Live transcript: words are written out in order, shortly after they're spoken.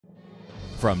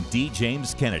from D.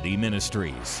 James Kennedy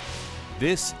Ministries.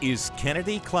 This is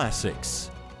Kennedy Classics.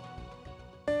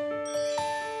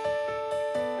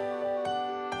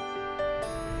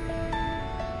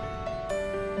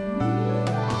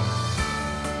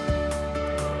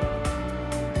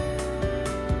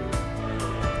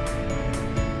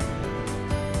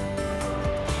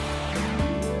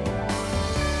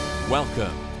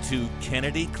 Welcome to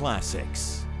Kennedy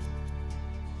Classics.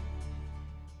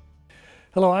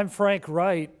 Hello, I'm Frank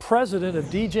Wright, president of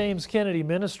D. James Kennedy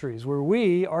Ministries, where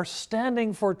we are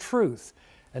standing for truth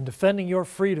and defending your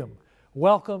freedom.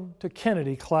 Welcome to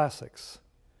Kennedy Classics.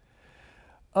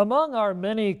 Among our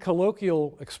many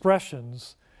colloquial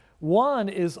expressions, one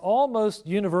is almost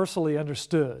universally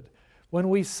understood. When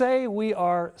we say we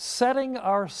are setting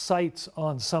our sights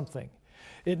on something,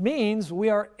 it means we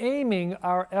are aiming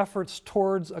our efforts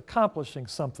towards accomplishing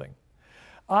something.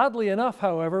 Oddly enough,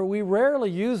 however, we rarely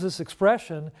use this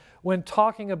expression when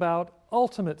talking about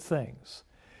ultimate things,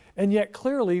 and yet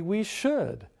clearly we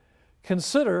should.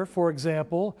 Consider, for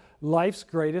example, life's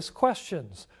greatest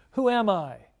questions. Who am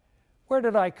I? Where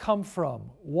did I come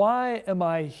from? Why am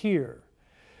I here?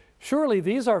 Surely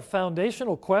these are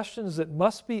foundational questions that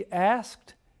must be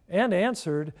asked and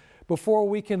answered before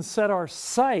we can set our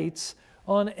sights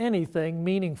on anything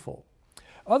meaningful.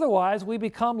 Otherwise, we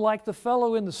become like the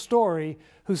fellow in the story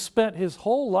who spent his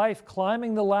whole life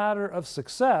climbing the ladder of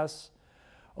success,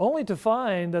 only to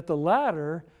find that the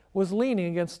ladder was leaning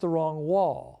against the wrong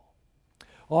wall.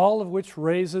 All of which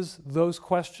raises those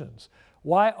questions.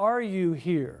 Why are you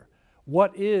here?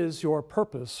 What is your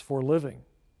purpose for living?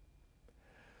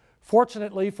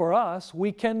 Fortunately for us,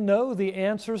 we can know the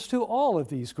answers to all of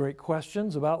these great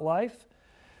questions about life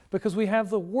because we have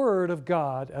the Word of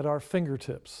God at our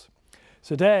fingertips.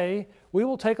 Today, we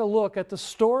will take a look at the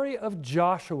story of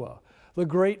Joshua, the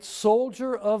great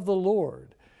soldier of the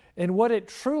Lord, and what it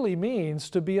truly means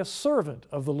to be a servant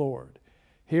of the Lord.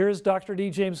 Here's Dr.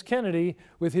 D. James Kennedy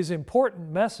with his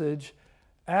important message,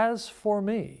 As for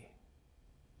Me.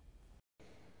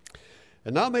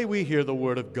 And now may we hear the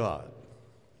Word of God,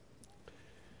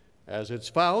 as it's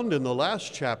found in the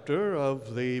last chapter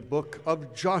of the book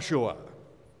of Joshua.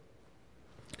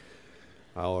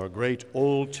 Our great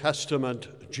Old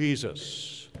Testament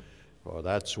Jesus, for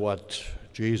that's what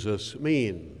Jesus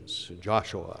means,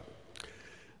 Joshua,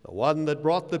 the one that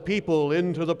brought the people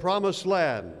into the promised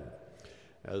land,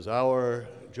 as our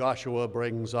Joshua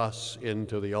brings us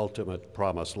into the ultimate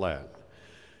promised land.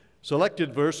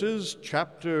 Selected verses,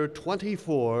 chapter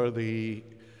 24, the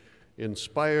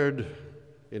inspired,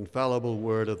 infallible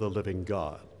word of the living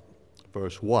God.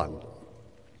 Verse 1.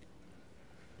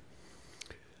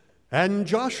 And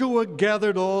Joshua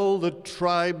gathered all the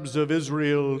tribes of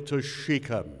Israel to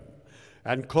Shechem,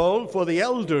 and called for the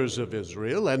elders of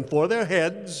Israel, and for their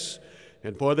heads,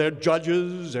 and for their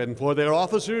judges, and for their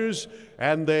officers,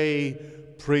 and they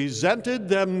presented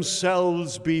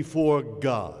themselves before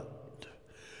God.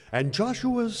 And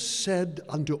Joshua said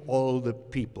unto all the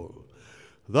people,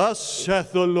 Thus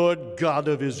saith the Lord God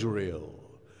of Israel,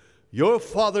 Your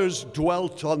fathers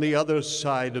dwelt on the other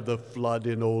side of the flood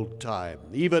in old time,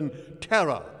 even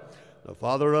Terah, the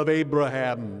father of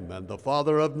Abraham and the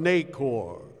father of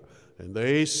Nachor, and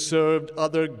they served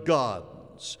other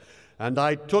gods. And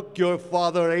I took your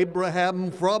father Abraham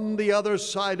from the other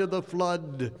side of the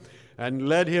flood, and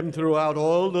led him throughout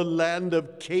all the land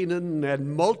of Canaan,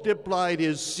 and multiplied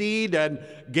his seed, and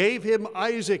gave him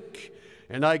Isaac.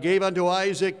 And I gave unto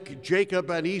Isaac Jacob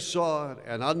and Esau,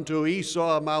 and unto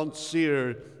Esau Mount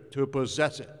Seir to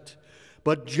possess it.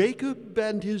 But Jacob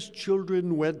and his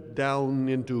children went down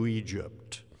into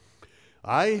Egypt.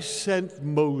 I sent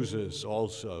Moses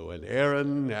also, and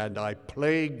Aaron, and I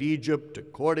plagued Egypt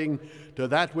according to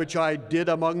that which I did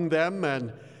among them,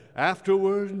 and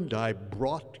afterward I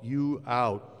brought you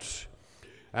out.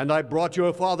 And I brought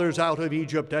your fathers out of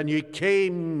Egypt, and ye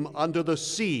came unto the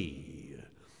sea.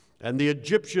 And the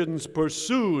Egyptians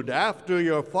pursued after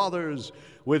your fathers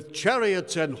with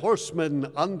chariots and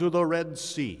horsemen unto the Red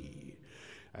Sea.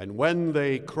 And when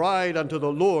they cried unto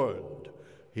the Lord,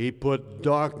 he put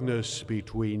darkness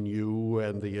between you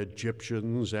and the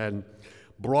Egyptians, and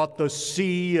brought the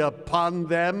sea upon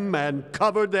them, and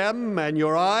covered them, and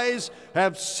your eyes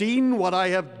have seen what I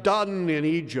have done in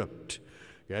Egypt.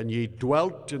 And ye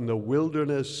dwelt in the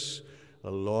wilderness a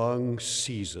long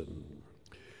season.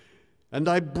 And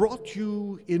I brought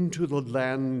you into the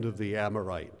land of the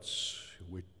Amorites,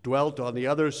 which dwelt on the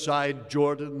other side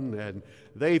Jordan, and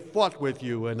they fought with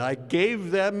you, and I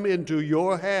gave them into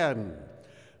your hand,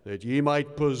 that ye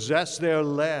might possess their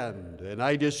land, and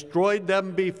I destroyed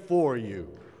them before you.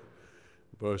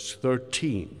 Verse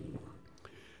 13.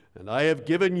 And I have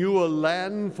given you a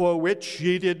land for which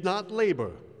ye did not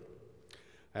labor,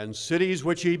 and cities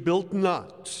which ye built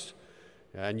not,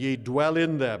 and ye dwell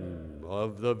in them.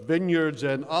 Of the vineyards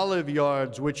and olive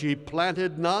yards which ye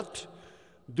planted not,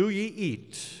 do ye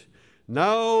eat.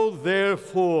 Now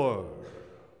therefore,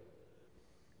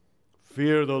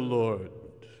 fear the Lord,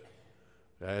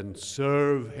 and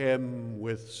serve him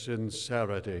with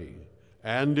sincerity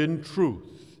and in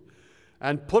truth,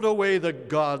 and put away the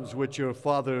gods which your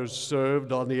fathers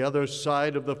served on the other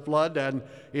side of the flood and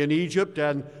in Egypt,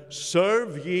 and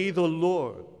serve ye the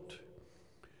Lord.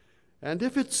 And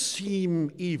if it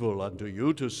seem evil unto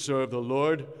you to serve the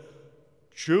Lord,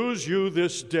 choose you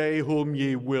this day whom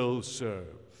ye will serve,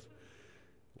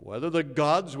 whether the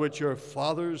gods which your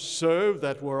fathers served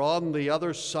that were on the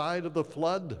other side of the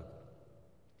flood,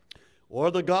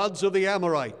 or the gods of the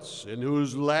Amorites in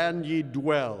whose land ye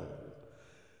dwell.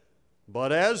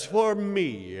 But as for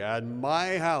me and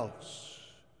my house,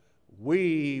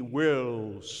 we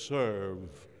will serve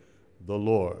the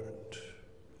Lord.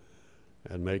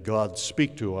 And may God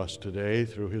speak to us today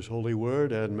through his holy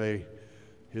word, and may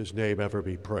his name ever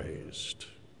be praised.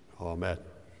 Amen.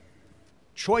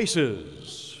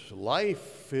 Choices.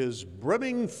 Life is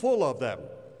brimming full of them.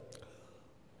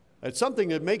 It's something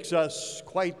that makes us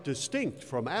quite distinct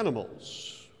from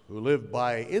animals who live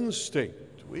by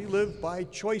instinct. We live by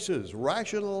choices,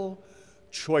 rational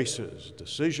choices,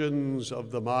 decisions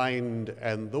of the mind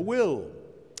and the will.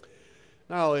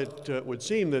 Now, it would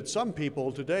seem that some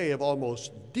people today have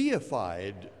almost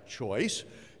deified choice.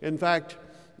 In fact,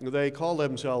 they call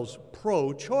themselves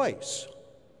pro-choice.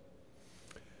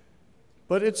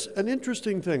 But it's an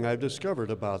interesting thing I've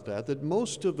discovered about that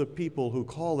most of the people who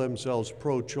call themselves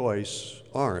pro-choice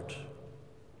aren't. Did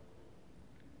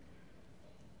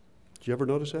you ever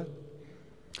notice that?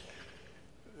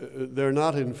 They're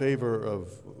not in favor of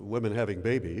women having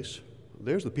babies.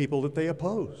 There's the people that they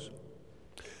oppose.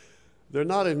 They're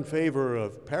not in favor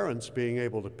of parents being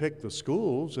able to pick the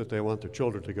schools that they want their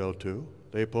children to go to.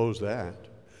 They oppose that.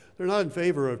 They're not in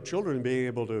favor of children being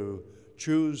able to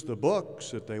choose the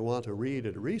books that they want to read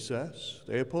at recess.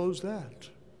 They oppose that.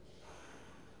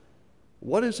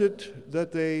 What is it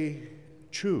that they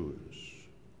choose?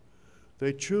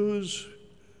 They choose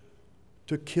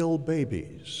to kill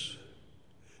babies.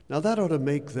 Now that ought to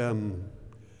make them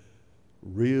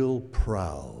real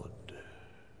proud.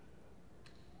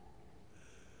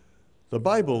 The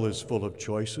Bible is full of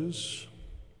choices,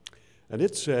 and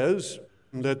it says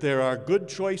that there are good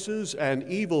choices and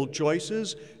evil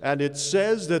choices, and it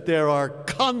says that there are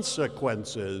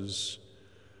consequences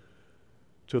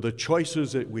to the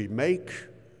choices that we make,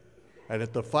 and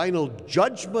at the final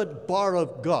judgment bar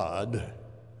of God,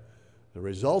 the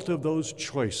result of those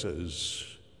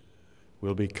choices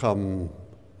will become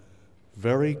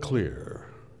very clear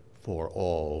for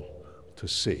all to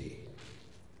see.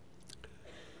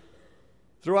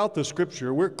 Throughout the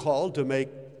Scripture, we're called to make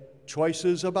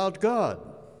choices about God.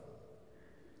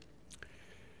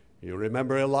 You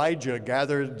remember Elijah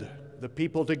gathered the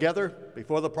people together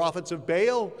before the prophets of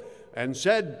Baal and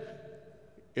said,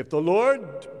 if the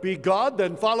Lord be God,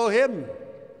 then follow him.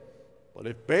 But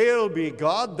if Baal be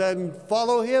God, then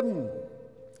follow him.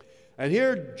 And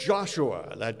here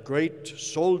Joshua, that great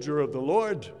soldier of the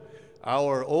Lord,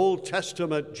 our Old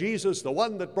Testament Jesus, the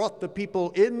one that brought the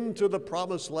people into the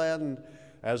promised land,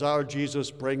 as our Jesus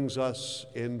brings us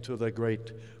into the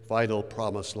great final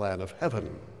promised land of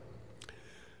heaven.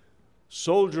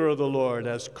 Soldier of the Lord,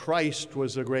 as Christ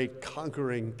was the great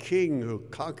conquering king who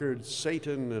conquered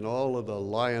Satan and all of the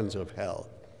lions of hell.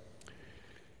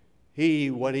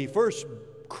 When he first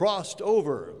crossed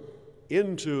over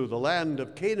into the land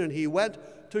of Canaan, he went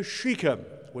to Shechem,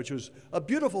 which was a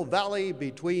beautiful valley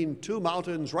between two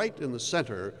mountains right in the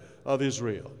center of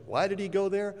Israel. Why did he go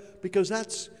there? Because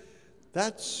that's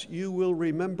you will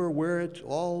remember where it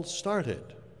all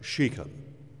started, Shechem.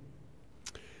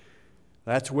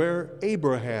 That's where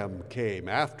Abraham came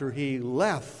after he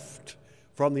left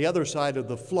from the other side of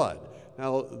the flood.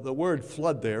 Now, the word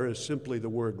flood there is simply the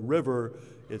word river.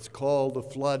 It's called the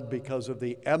flood because of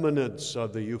the eminence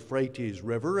of the Euphrates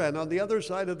River. And on the other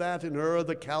side of that, in Ur of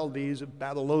the Chaldees of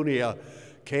Babylonia,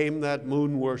 came that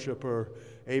moon worshiper,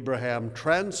 Abraham,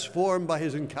 transformed by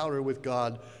his encounter with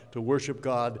God to worship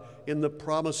God in the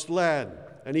promised land.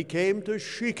 And he came to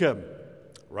Shechem,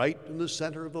 right in the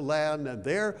center of the land, and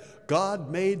there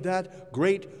God made that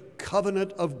great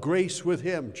covenant of grace with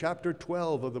him. Chapter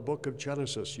 12 of the book of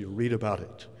Genesis, you read about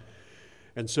it.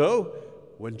 And so,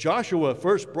 when Joshua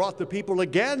first brought the people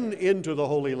again into the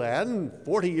Holy Land,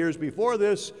 40 years before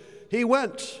this, he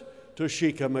went to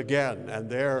Shechem again, and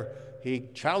there he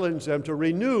challenged them to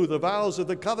renew the vows of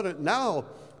the covenant. Now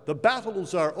the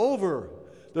battles are over.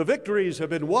 The victories have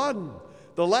been won.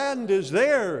 The land is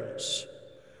theirs.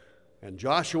 And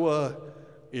Joshua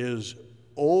is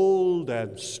old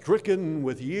and stricken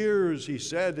with years, he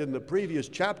said in the previous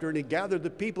chapter, and he gathered the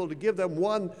people to give them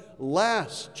one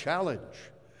last challenge.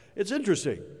 It's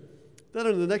interesting. Then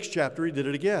in the next chapter, he did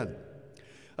it again.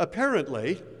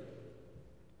 Apparently,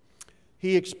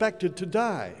 he expected to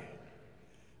die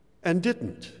and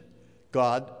didn't.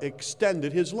 God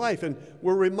extended his life, and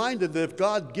we're reminded that if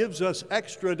God gives us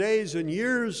extra days and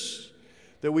years,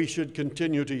 that we should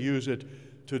continue to use it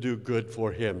to do good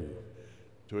for him,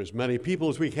 to as many people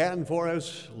as we can for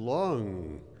as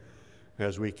long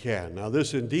as we can. Now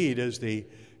this indeed is the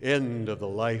end of the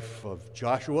life of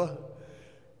Joshua,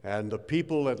 and the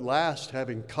people at last,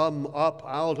 having come up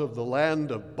out of the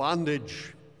land of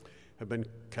bondage,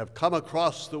 have come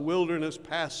across the wilderness,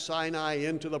 past Sinai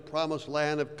into the promised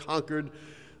land, have conquered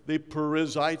the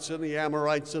Perizzites and the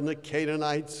Amorites and the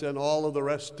Canaanites and all of the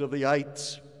rest of the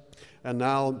ites, and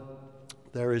now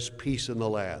there is peace in the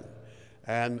land.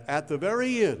 And at the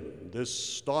very end, this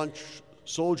staunch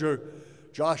soldier,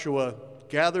 Joshua,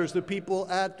 gathers the people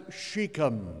at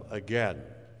Shechem again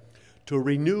to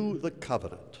renew the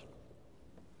covenant.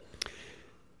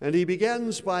 And he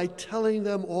begins by telling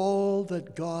them all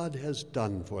that God has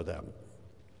done for them,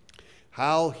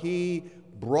 how he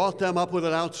brought them up with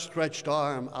an outstretched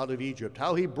arm out of Egypt,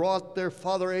 how he brought their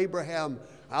father Abraham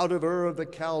out of Ur of the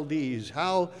Chaldees,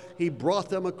 how he brought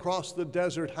them across the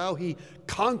desert, how he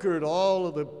conquered all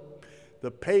of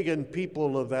the pagan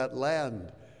people of that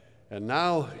land. And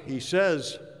now he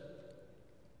says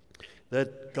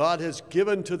that God has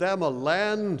given to them a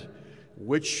land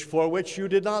for which you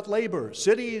did not labor,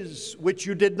 cities which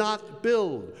you did not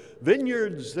build,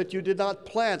 vineyards that you did not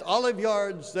plant, olive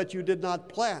yards that you did not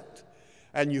plant.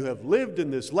 And you have lived in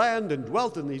this land and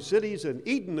dwelt in these cities and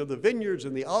eaten of the vineyards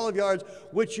and the olive yards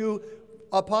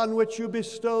upon which you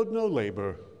bestowed no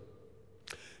labor.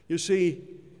 You see,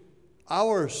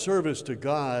 our service to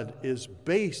God is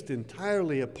based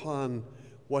entirely upon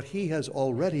what he has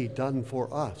already done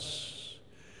for us.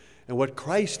 And what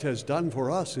Christ has done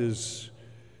for us is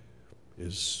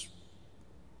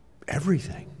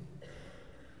everything.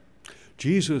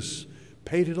 Jesus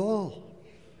paid it all.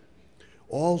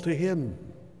 All to him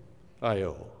I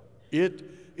owe. It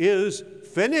is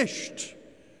finished,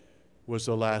 was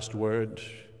the last word.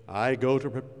 I go to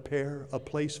prepare a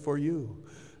place for you.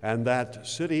 And that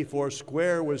city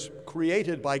foursquare was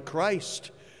created by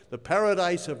Christ, the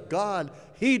paradise of God.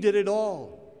 He did it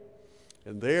all.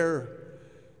 And there,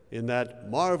 in that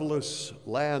marvelous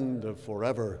land of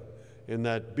forever, in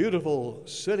that beautiful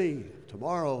city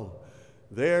tomorrow,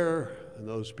 there, in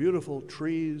those beautiful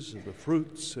trees and the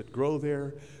fruits that grow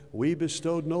there, we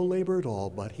bestowed no labor at all,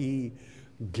 but he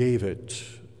gave it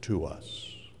to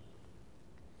us.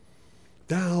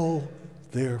 Now,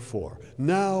 therefore,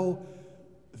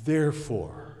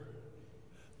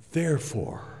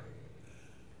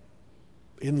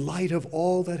 in light of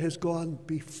all that has gone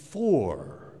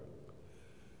before,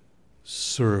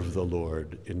 serve the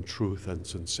Lord in truth and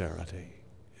sincerity.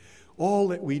 All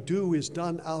that we do is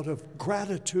done out of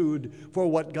gratitude for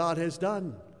what God has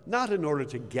done, not in order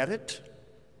to get it,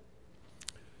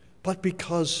 but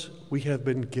because we have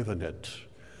been given it.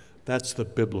 That's the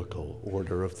biblical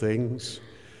order of things.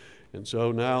 And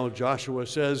so now Joshua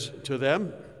says to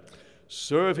them,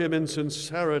 serve him in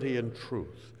sincerity and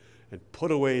truth, and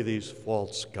put away these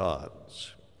false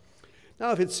gods.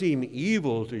 Now, if it seem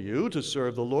evil to you to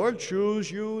serve the Lord,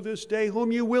 choose you this day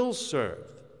whom you will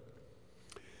serve.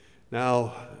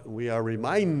 Now, we are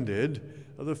reminded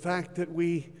of the fact that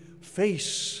we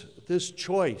face this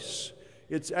choice.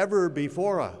 It's ever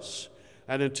before us,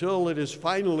 and until it is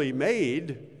finally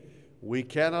made, we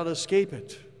cannot escape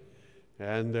it.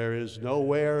 And there is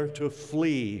nowhere to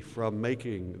flee from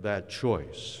making that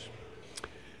choice.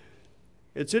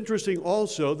 It's interesting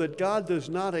also that God does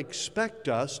not expect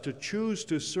us to choose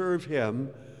to serve him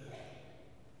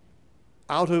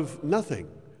out of nothing,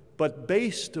 but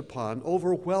based upon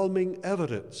overwhelming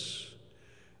evidence.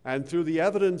 And through the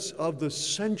evidence of the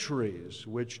centuries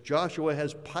which Joshua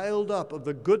has piled up of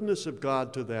the goodness of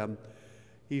God to them,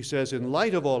 he says, in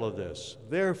light of all of this,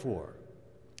 therefore,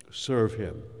 serve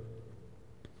him.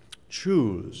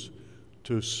 Choose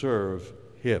to serve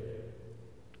him.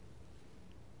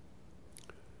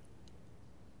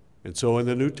 And so in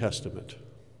the New Testament,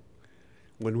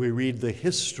 when we read the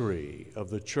history of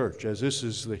the church, as this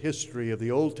is the history of the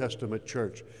Old Testament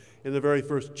church, in the very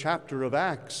first chapter of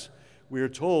Acts, we are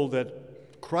told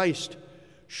that Christ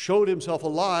showed himself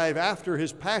alive after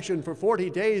his passion for 40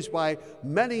 days by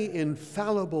many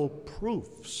infallible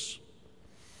proofs.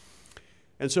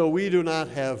 And so we do not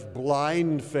have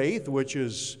blind faith, which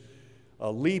is a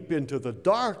leap into the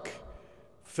dark,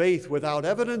 faith without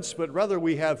evidence, but rather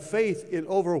we have faith in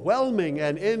overwhelming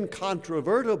and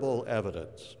incontrovertible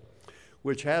evidence,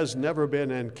 which has never been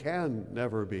and can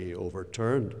never be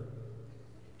overturned.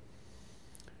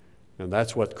 And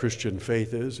that's what Christian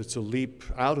faith is. It's a leap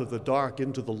out of the dark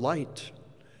into the light.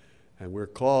 And we're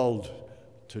called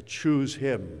to choose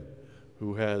him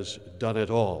who has done it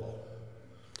all.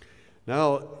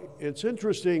 Now, it's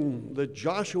interesting that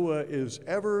Joshua is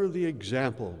ever the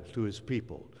example to his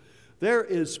people. There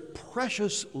is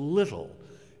precious little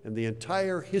in the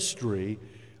entire history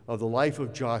of the life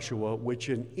of Joshua which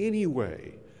in any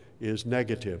way is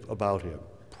negative about him.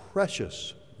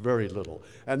 Precious, very little.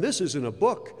 And this is in a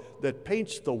book that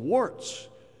paints the warts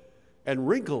and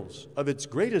wrinkles of its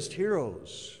greatest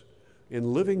heroes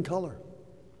in living color.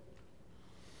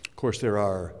 Of course, there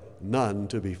are none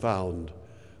to be found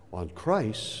on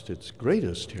Christ, its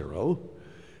greatest hero,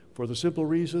 for the simple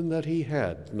reason that he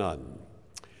had none.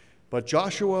 But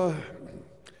Joshua,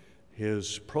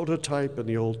 his prototype in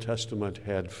the Old Testament,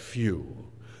 had few.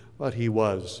 But he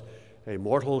was a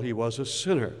mortal, he was a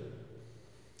sinner.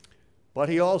 But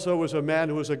he also was a man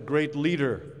who was a great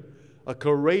leader, a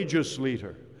courageous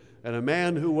leader, and a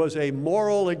man who was a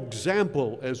moral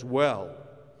example as well.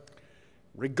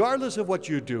 Regardless of what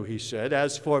you do, he said,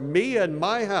 as for me and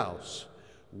my house,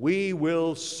 we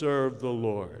will serve the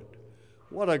Lord.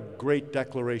 What a great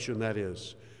declaration that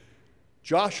is.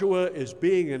 Joshua is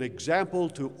being an example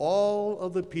to all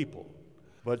of the people.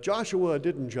 But Joshua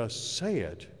didn't just say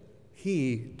it,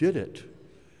 he did it.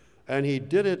 And he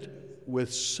did it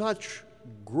with such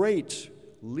great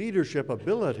leadership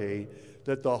ability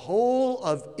that the whole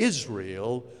of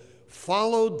Israel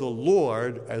followed the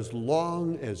Lord as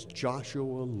long as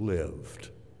Joshua lived.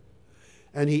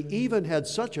 And he even had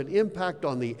such an impact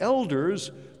on the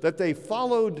elders that they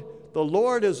followed the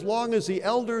Lord as long as the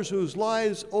elders whose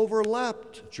lives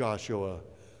overlapped Joshua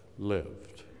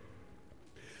lived.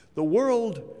 The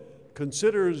world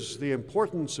considers the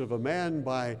importance of a man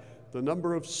by the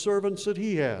number of servants that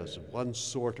he has, of one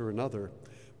sort or another.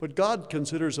 But God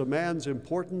considers a man's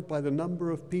important by the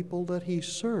number of people that he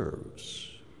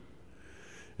serves.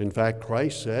 In fact,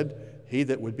 Christ said, "He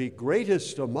that would be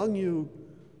greatest among you,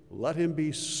 let him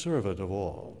be servant of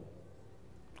all."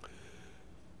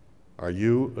 Are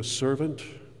you a servant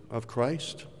of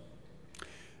Christ?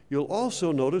 You'll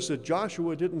also notice that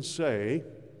Joshua didn't say,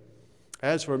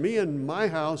 "As for me and my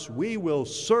house, we will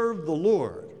serve the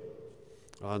Lord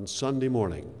on Sunday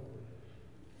morning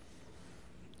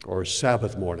or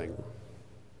Sabbath morning.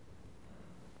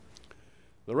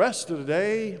 The rest of the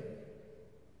day,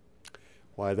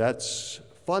 why, that's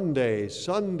fun day,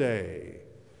 Sunday.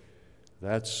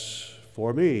 That's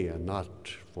for me and not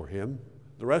for him.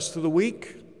 The rest of the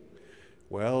week,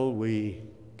 well, we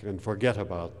can forget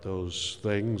about those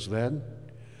things then."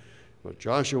 But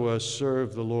Joshua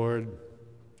served the Lord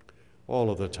all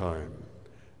of the time.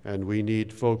 And we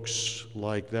need folks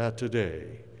like that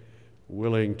today,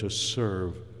 willing to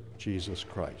serve Jesus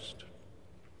Christ.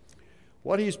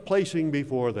 What he's placing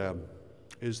before them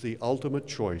is the ultimate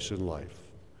choice in life.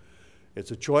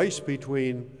 It's a choice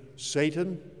between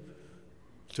Satan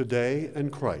today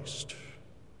and Christ,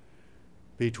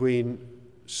 between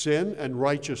sin and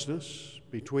righteousness,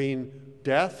 between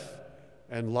death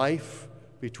and life,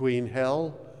 between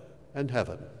hell and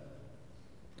heaven.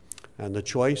 And the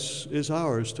choice is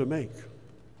ours to make.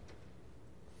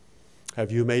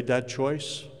 Have you made that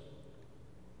choice?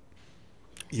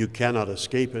 You cannot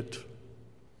escape it.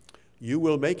 You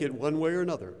will make it one way or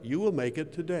another. You will make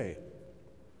it today.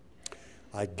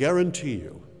 I guarantee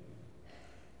you,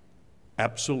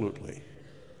 absolutely,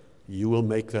 you will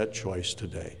make that choice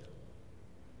today.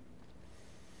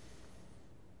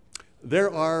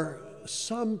 There are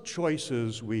some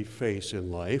choices we face in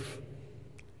life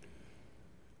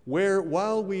where,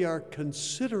 while we are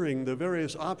considering the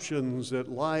various options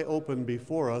that lie open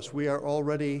before us, we are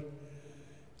already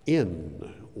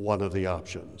in one of the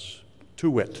options. To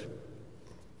wit,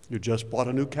 you just bought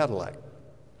a new Cadillac.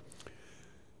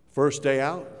 First day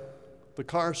out, the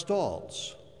car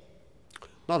stalls.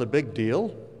 Not a big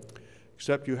deal,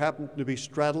 except you happen to be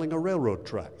straddling a railroad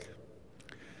track.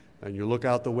 And you look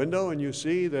out the window and you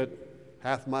see that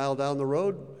half mile down the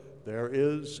road, there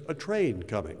is a train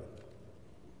coming.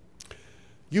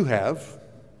 You have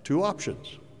two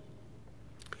options.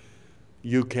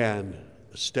 You can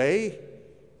stay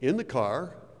in the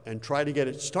car and try to get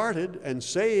it started and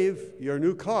save your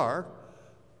new car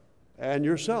and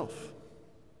yourself.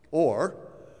 Or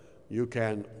you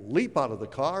can leap out of the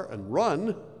car and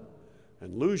run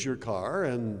and lose your car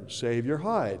and save your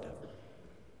hide.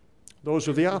 Those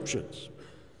are the options.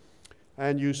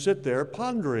 And you sit there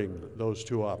pondering those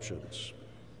two options.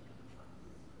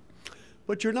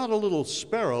 But you're not a little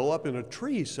sparrow up in a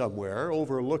tree somewhere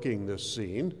overlooking this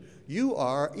scene. You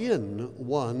are in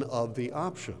one of the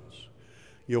options.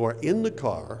 You are in the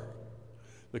car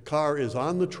is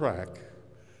on the track,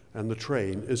 and the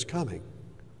train is coming.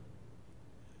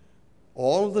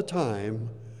 All the time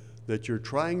that you're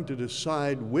trying to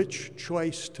decide which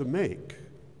choice to make,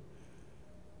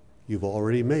 you've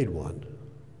already made one.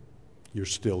 You're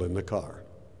still in the car,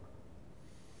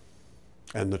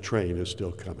 and the train is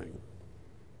still coming.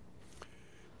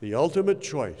 The ultimate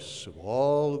choice of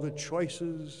all of the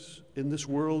choices in this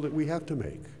world that we have to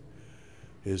make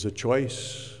is a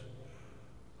choice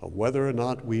of whether or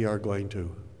not we are going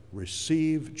to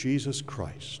receive Jesus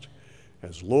Christ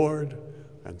as Lord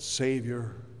and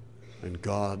Savior and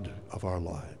God of our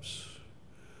lives.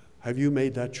 Have you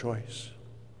made that choice?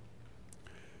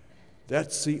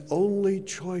 That's the only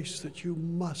choice that you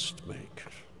must make.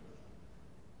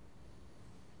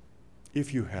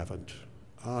 If you haven't,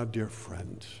 dear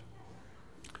friend,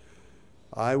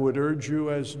 I would urge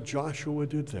you as Joshua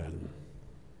did then,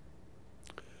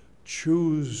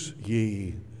 choose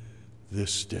ye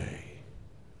this day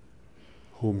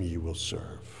whom ye will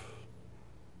serve.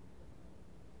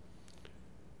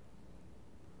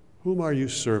 Whom are you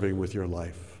serving with your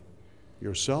life?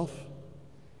 Yourself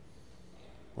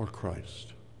or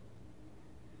Christ?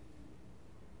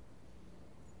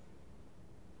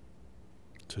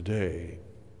 Today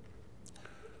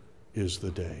is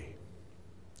the day.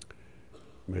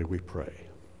 May we pray.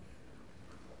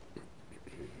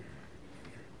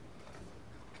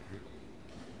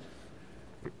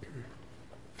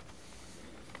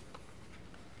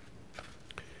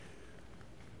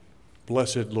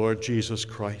 Blessed Lord Jesus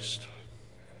Christ,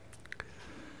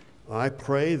 I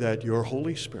pray that your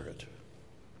Holy Spirit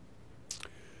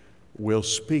will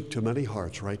speak to many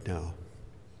hearts right now.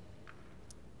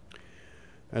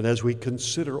 And as we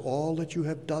consider all that you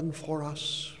have done for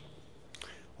us,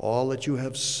 all that you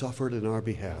have suffered in our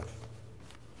behalf,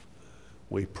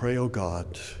 we pray, O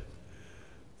God,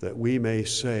 that we may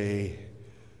say,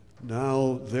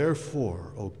 now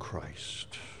therefore, O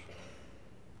Christ,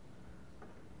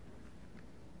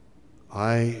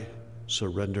 I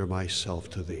surrender myself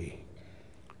to thee.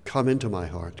 Come into my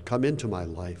heart, come into my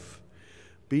life.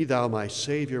 Be thou my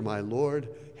Savior, my Lord.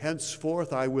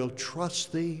 Henceforth I will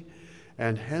trust thee,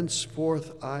 and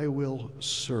henceforth I will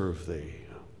serve thee.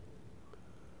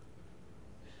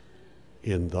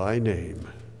 In thy name,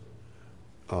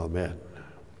 amen.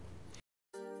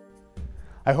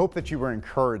 I hope that you were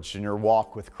encouraged in your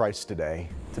walk with Christ today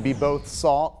to be both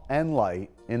salt and light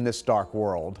in this dark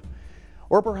world.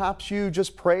 Or perhaps you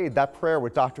just prayed that prayer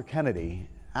with Dr. Kennedy,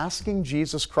 asking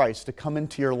Jesus Christ to come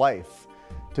into your life,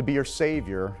 to be your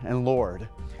Savior and Lord.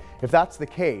 If that's the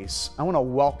case, I want to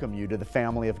welcome you to the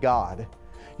family of God.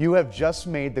 You have just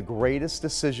made the greatest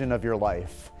decision of your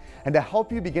life. And to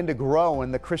help you begin to grow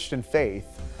in the Christian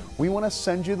faith, we want to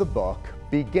send you the book,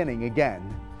 Beginning Again.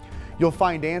 You'll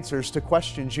find answers to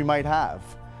questions you might have,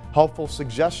 helpful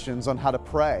suggestions on how to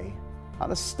pray, how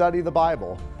to study the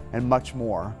Bible, and much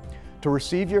more. To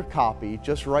receive your copy,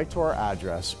 just write to our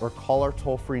address or call our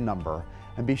toll-free number,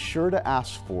 and be sure to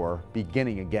ask for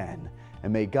Beginning Again.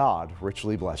 And may God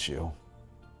richly bless you.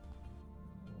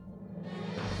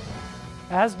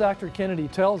 As Dr. Kennedy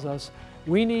tells us,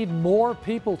 we need more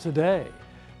people today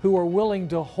who are willing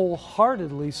to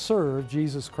wholeheartedly serve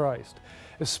Jesus Christ,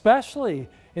 especially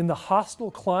in the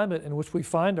hostile climate in which we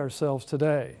find ourselves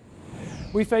today.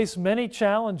 We face many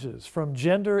challenges, from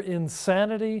gender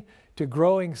insanity to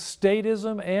growing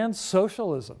statism and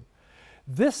socialism.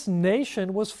 This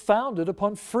nation was founded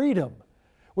upon freedom,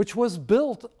 which was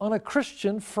built on a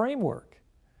Christian framework.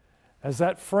 As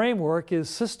that framework is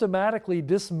systematically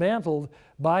dismantled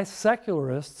by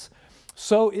secularists,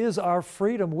 so is our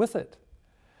freedom with it.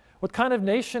 What kind of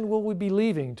nation will we be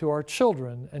leaving to our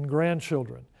children and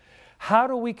grandchildren? How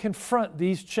do we confront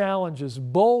these challenges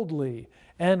boldly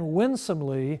and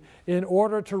winsomely in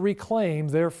order to reclaim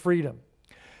their freedom?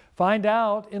 Find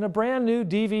out in a brand new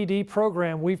DVD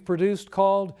program we've produced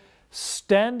called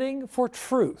Standing for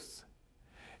Truth.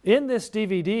 In this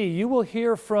DVD, you will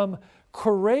hear from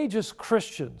courageous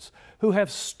Christians who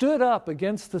have stood up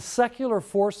against the secular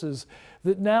forces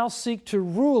that now seek to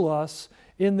rule us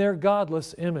in their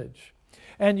godless image.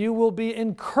 And you will be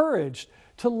encouraged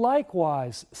to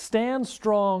likewise stand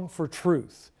strong for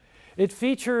truth. It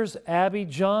features Abby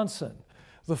Johnson,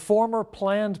 the former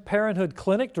Planned Parenthood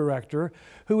clinic director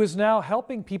who is now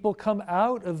helping people come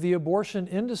out of the abortion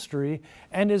industry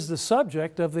and is the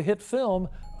subject of the hit film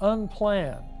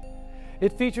Unplanned.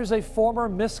 It features a former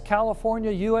Miss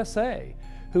California USA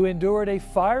who endured a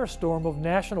firestorm of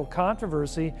national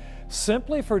controversy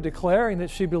simply for declaring that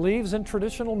she believes in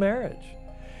traditional marriage.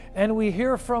 And we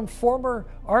hear from former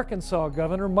Arkansas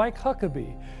Governor Mike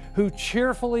Huckabee, who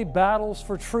cheerfully battles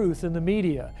for truth in the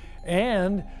media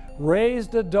and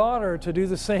raised a daughter to do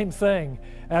the same thing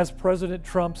as President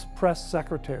Trump's press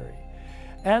secretary.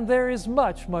 And there is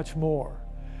much, much more.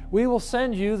 We will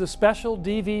send you the special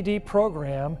DVD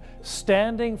program,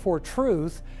 Standing for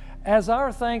Truth, as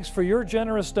our thanks for your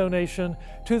generous donation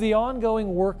to the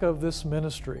ongoing work of this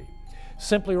ministry.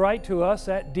 Simply write to us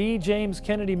at D. James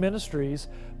Kennedy Ministries,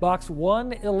 Box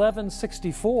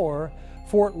 11164,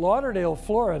 Fort Lauderdale,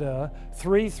 Florida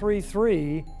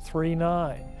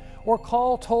 33339, or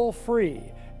call toll-free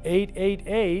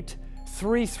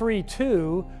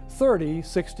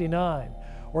 888-332-3069,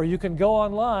 or you can go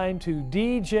online to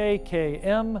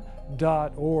djkm.org.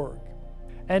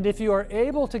 And if you are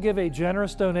able to give a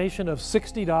generous donation of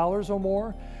 $60 or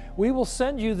more, we will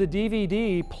send you the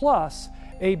DVD plus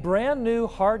a brand new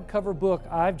hardcover book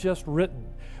I've just written,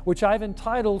 which I've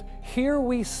entitled Here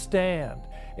We Stand,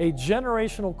 a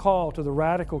generational call to the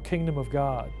radical kingdom of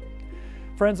God.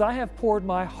 Friends, I have poured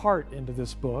my heart into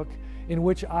this book, in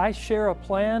which I share a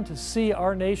plan to see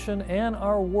our nation and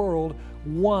our world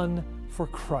won for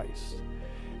Christ.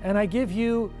 And I give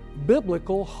you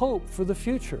biblical hope for the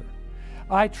future.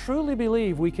 I truly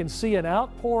believe we can see an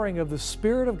outpouring of the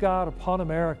Spirit of God upon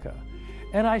America,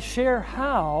 and I share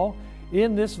how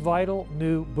in this vital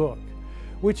new book,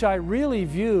 which I really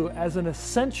view as an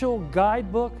essential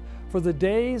guidebook for the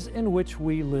days in which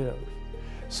we live.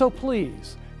 So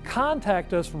please,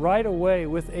 contact us right away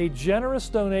with a generous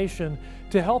donation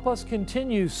to help us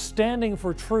continue standing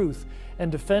for truth and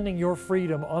defending your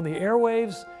freedom on the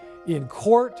airwaves, in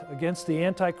court against the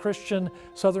anti-Christian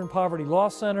Southern Poverty Law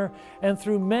Center, and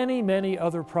through many, many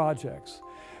other projects.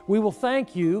 We will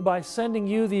thank you by sending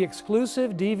you the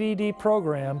exclusive DVD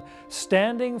program,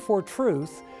 Standing for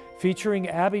Truth, featuring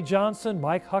Abby Johnson,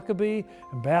 Mike Huckabee,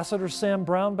 Ambassador Sam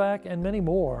Brownback, and many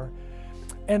more.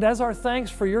 And as our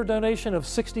thanks for your donation of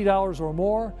 $60 or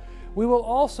more, we will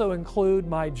also include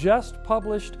my just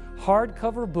published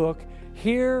hardcover book,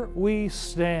 Here We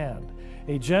Stand,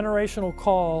 a generational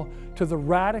call to the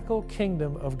radical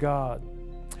kingdom of God.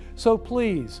 So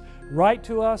please, write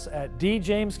to us at D.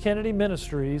 James Kennedy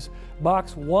Ministries,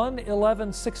 Box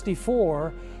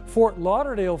 11164, Fort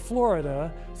Lauderdale,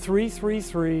 Florida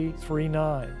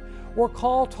 33339, or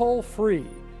call toll-free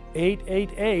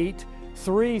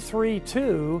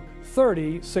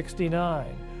 888-332-3069,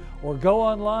 or go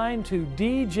online to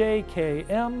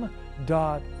djkm.org.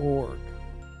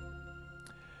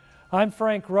 I'm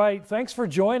Frank Wright. Thanks for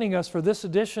joining us for this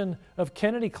edition of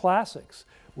Kennedy Classics.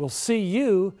 We'll see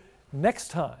you next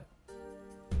time.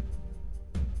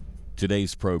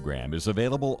 Today's program is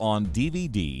available on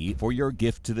DVD for your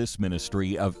gift to this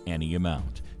ministry of any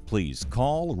amount. Please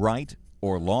call, write,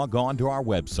 or log on to our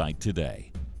website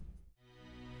today.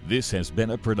 This has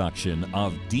been a production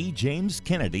of D. James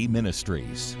Kennedy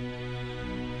Ministries.